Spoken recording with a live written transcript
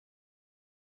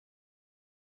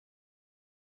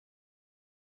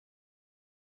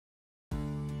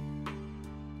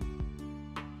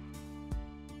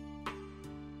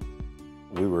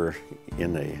we were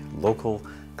in a local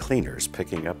cleaners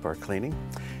picking up our cleaning,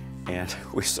 and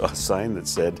we saw a sign that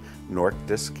said NORC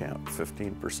discount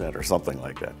 15% or something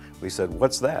like that. We said,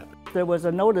 what's that? There was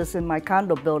a notice in my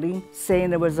condo building saying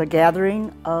there was a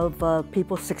gathering of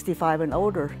people 65 and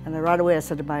older. And then right away I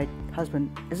said to my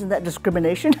husband, isn't that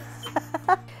discrimination?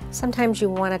 Sometimes you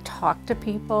want to talk to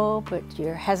people, but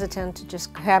you're hesitant to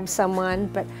just grab someone.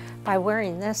 But by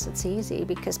wearing this, it's easy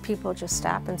because people just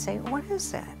stop and say, what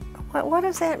is that? What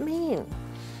does that mean?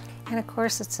 And of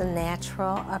course, it's a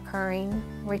natural occurring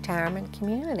retirement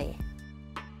community.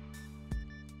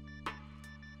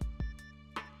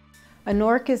 A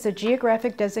NORC is a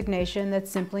geographic designation that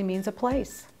simply means a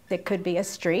place. It could be a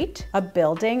street, a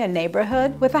building, a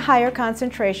neighborhood with a higher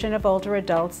concentration of older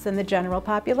adults than the general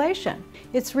population.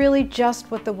 It's really just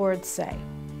what the words say.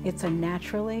 It's a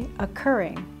naturally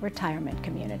occurring retirement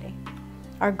community.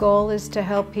 Our goal is to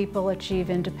help people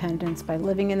achieve independence by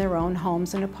living in their own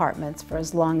homes and apartments for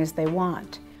as long as they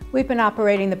want. We've been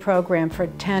operating the program for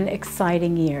 10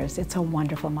 exciting years. It's a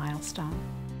wonderful milestone.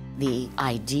 The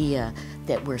idea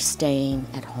that we're staying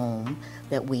at home,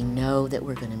 that we know that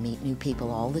we're going to meet new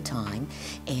people all the time,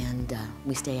 and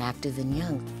we stay active and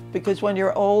young. Because when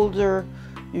you're older,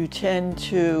 you tend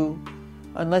to,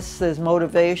 unless there's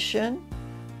motivation,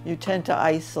 you tend to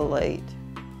isolate.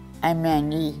 I'm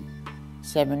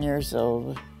 97 years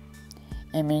old.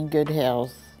 I'm in good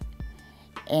health,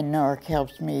 and NORC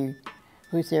helps me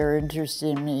with their interest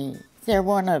in me. They're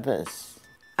one of us.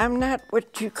 I'm not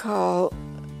what you call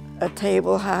a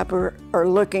table hopper or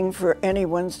looking for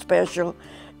anyone special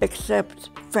except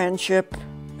friendship,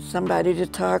 somebody to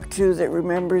talk to that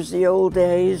remembers the old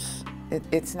days.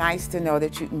 It's nice to know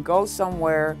that you can go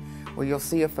somewhere where you'll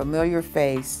see a familiar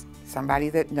face, somebody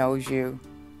that knows you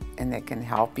and that can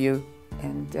help you.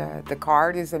 And the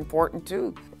card is important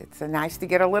too. It's nice to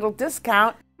get a little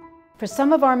discount. For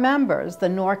some of our members, the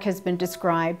NORC has been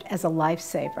described as a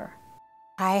lifesaver.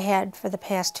 I had, for the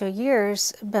past 2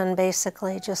 years, been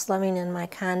basically just living in my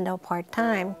condo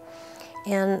part-time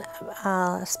and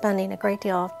spending a great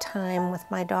deal of time with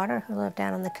my daughter who lived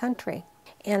out in the country.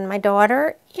 And my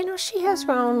daughter, you know, she has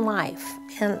her own life.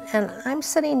 And I'm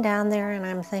sitting down there and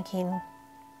I'm thinking,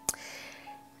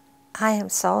 I am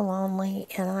so lonely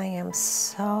and I am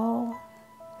so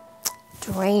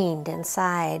drained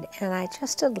inside. And I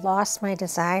just had lost my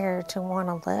desire to want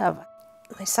to live.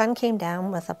 My son came down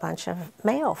with a bunch of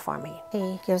mail for me.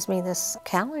 He gives me this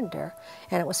calendar,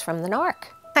 and it was from the NORC.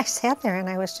 I sat there and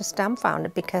I was just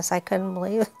dumbfounded because I couldn't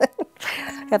believe it.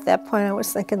 At that point I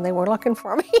was thinking they were looking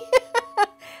for me.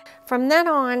 From then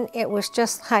on, it was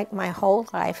just like my whole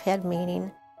life had meaning.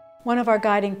 One of our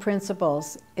guiding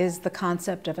principles is the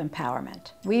concept of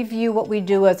empowerment. We view what we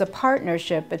do as a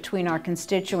partnership between our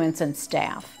constituents and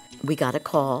staff. We got a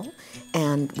call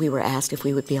and we were asked if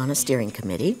we would be on a steering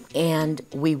committee, and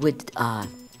we would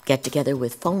get together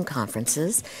with phone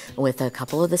conferences with a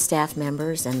couple of the staff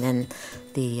members and then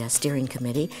the steering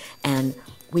committee, and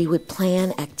we would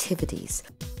plan activities.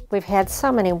 We've had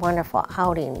so many wonderful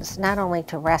outings, not only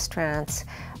to restaurants,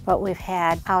 but we've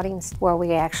had outings where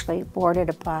we actually boarded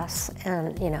a bus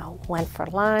and, you know, went for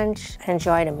lunch,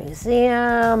 enjoyed a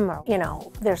museum. You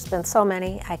know, there's been so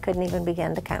many, I couldn't even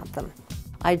begin to count them.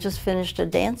 I just finished a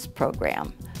dance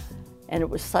program, and it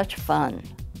was such fun.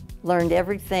 Learned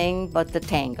everything but the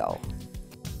tango.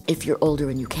 If you're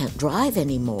older and you can't drive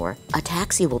anymore, a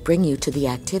taxi will bring you to the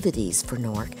activities for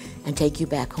NORC and take you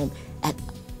back home at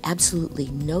absolutely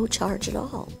no charge at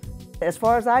all. As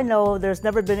far as I know, there's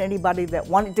never been anybody that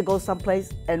wanted to go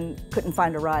someplace and couldn't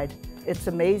find a ride. It's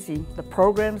amazing, the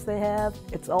programs they have.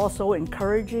 It's also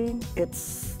encouraging.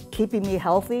 It's keeping me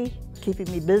healthy,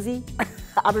 keeping me busy,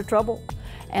 out of trouble.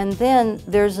 And then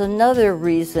there's another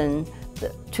reason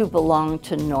to belong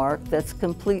to NORC that's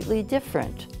completely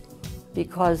different,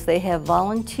 because they have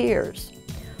volunteers.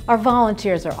 Our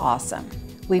volunteers are awesome.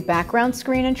 We background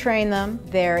screen and train them.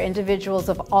 They're individuals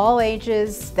of all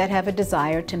ages that have a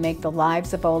desire to make the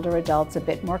lives of older adults a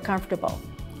bit more comfortable.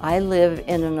 I live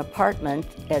in an apartment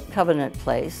at Covenant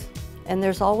Place, and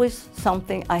there's always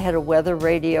something. I had a weather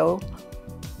radio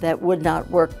that would not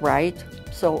work right,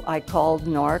 so I called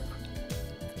NORC,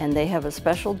 and they have a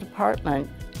special department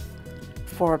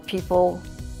for people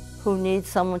who need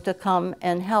someone to come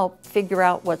and help figure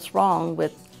out what's wrong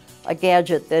with a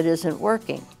gadget that isn't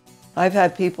working. I've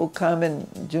had people come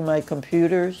and do my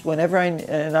computers whenever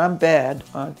and I'm bad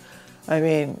on, I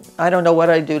mean, I don't know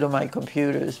what I do to my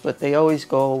computers, but they always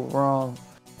go wrong.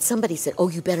 Somebody said, oh,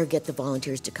 you better get the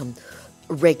volunteers to come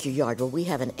rake your yard. Well, we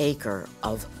have an acre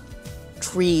of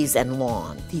trees and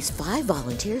lawn. These 5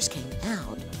 volunteers came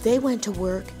out. They went to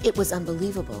work. It was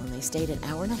unbelievable, and they stayed an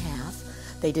hour and a half.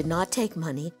 They did not take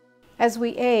money. As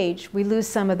we age, we lose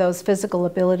some of those physical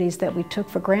abilities that we took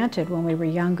for granted when we were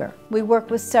younger. We work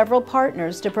with several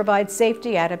partners to provide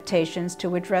safety adaptations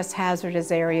to address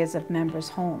hazardous areas of members'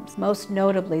 homes, most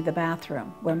notably the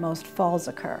bathroom, where most falls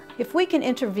occur. If we can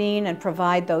intervene and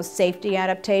provide those safety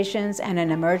adaptations and an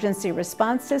emergency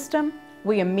response system,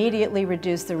 we immediately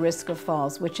reduce the risk of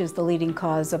falls, which is the leading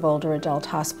cause of older adult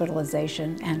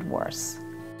hospitalization and worse.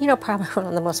 You know, probably one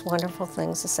of the most wonderful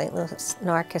things the St. Louis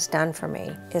NORC has done for me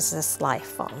is this life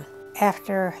phone.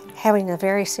 After having a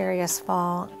very serious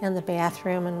fall in the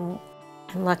bathroom, and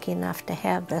I'm lucky enough to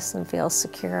have this and feel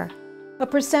secure. A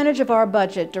percentage of our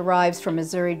budget derives from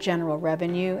Missouri general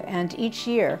revenue, and each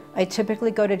year I typically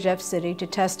go to Jeff City to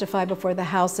testify before the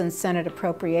House and Senate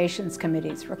Appropriations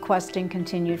Committees requesting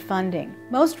continued funding.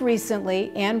 Most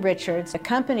recently, Ann Richards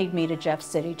accompanied me to Jeff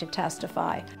City to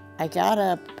testify. I got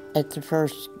up at the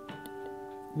first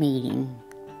meeting,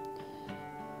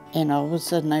 and all of a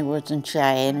sudden I wasn't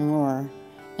shy anymore,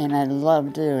 and I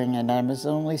loved doing it. I was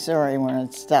only sorry when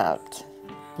it stopped.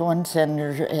 One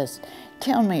senator asked,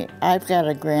 "Tell me, I've got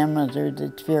a grandmother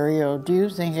that's very old. Do you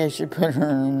think I should put her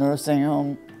in a nursing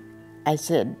home?" I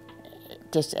said,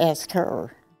 "Just ask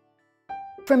her."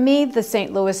 For me, the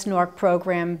St. Louis NORC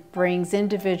program brings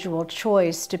individual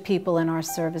choice to people in our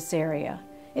service area.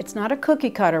 It's not a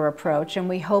cookie-cutter approach, and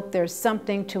we hope there's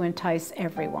something to entice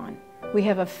everyone. We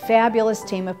have a fabulous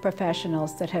team of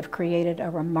professionals that have created a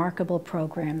remarkable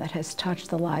program that has touched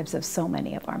the lives of so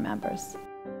many of our members.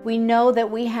 We know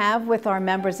that we have, with our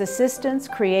members' assistance,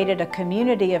 created a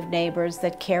community of neighbors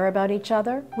that care about each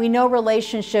other. We know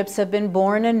relationships have been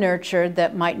born and nurtured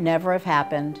that might never have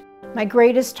happened. My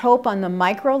greatest hope on the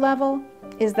micro level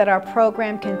is that our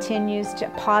program continues to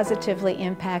positively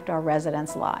impact our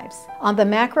residents' lives. On the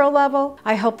macro level,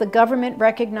 I hope the government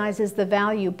recognizes the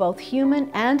value, both human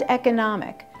and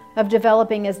economic, of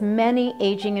developing as many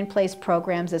aging-in-place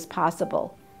programs as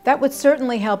possible. That would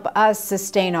certainly help us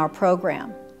sustain our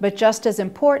program. But just as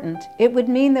important, it would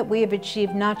mean that we have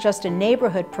achieved not just a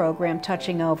neighborhood program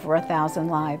touching over 1,000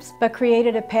 lives, but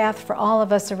created a path for all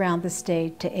of us around the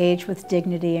state to age with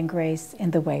dignity and grace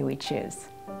in the way we choose.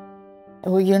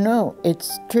 Well, you know,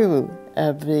 it's true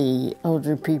of the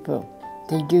older people.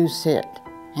 They do sit,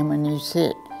 and when you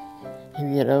sit,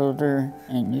 you get older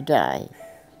and you die.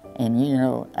 And you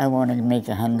know, I want to make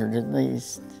 100 at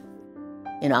least.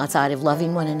 You know, outside of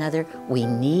loving one another, we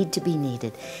need to be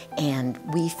needed. And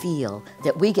we feel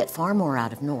that we get far more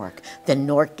out of NORC than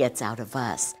NORC gets out of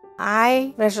us.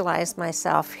 I visualize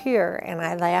myself here, and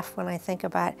I laugh when I think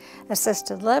about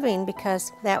assisted living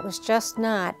because that was just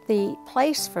not the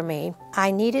place for me. I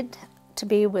needed to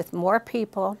be with more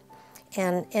people,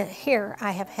 and here I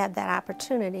have had that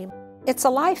opportunity. It's a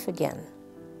life again,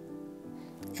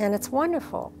 and it's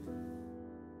wonderful.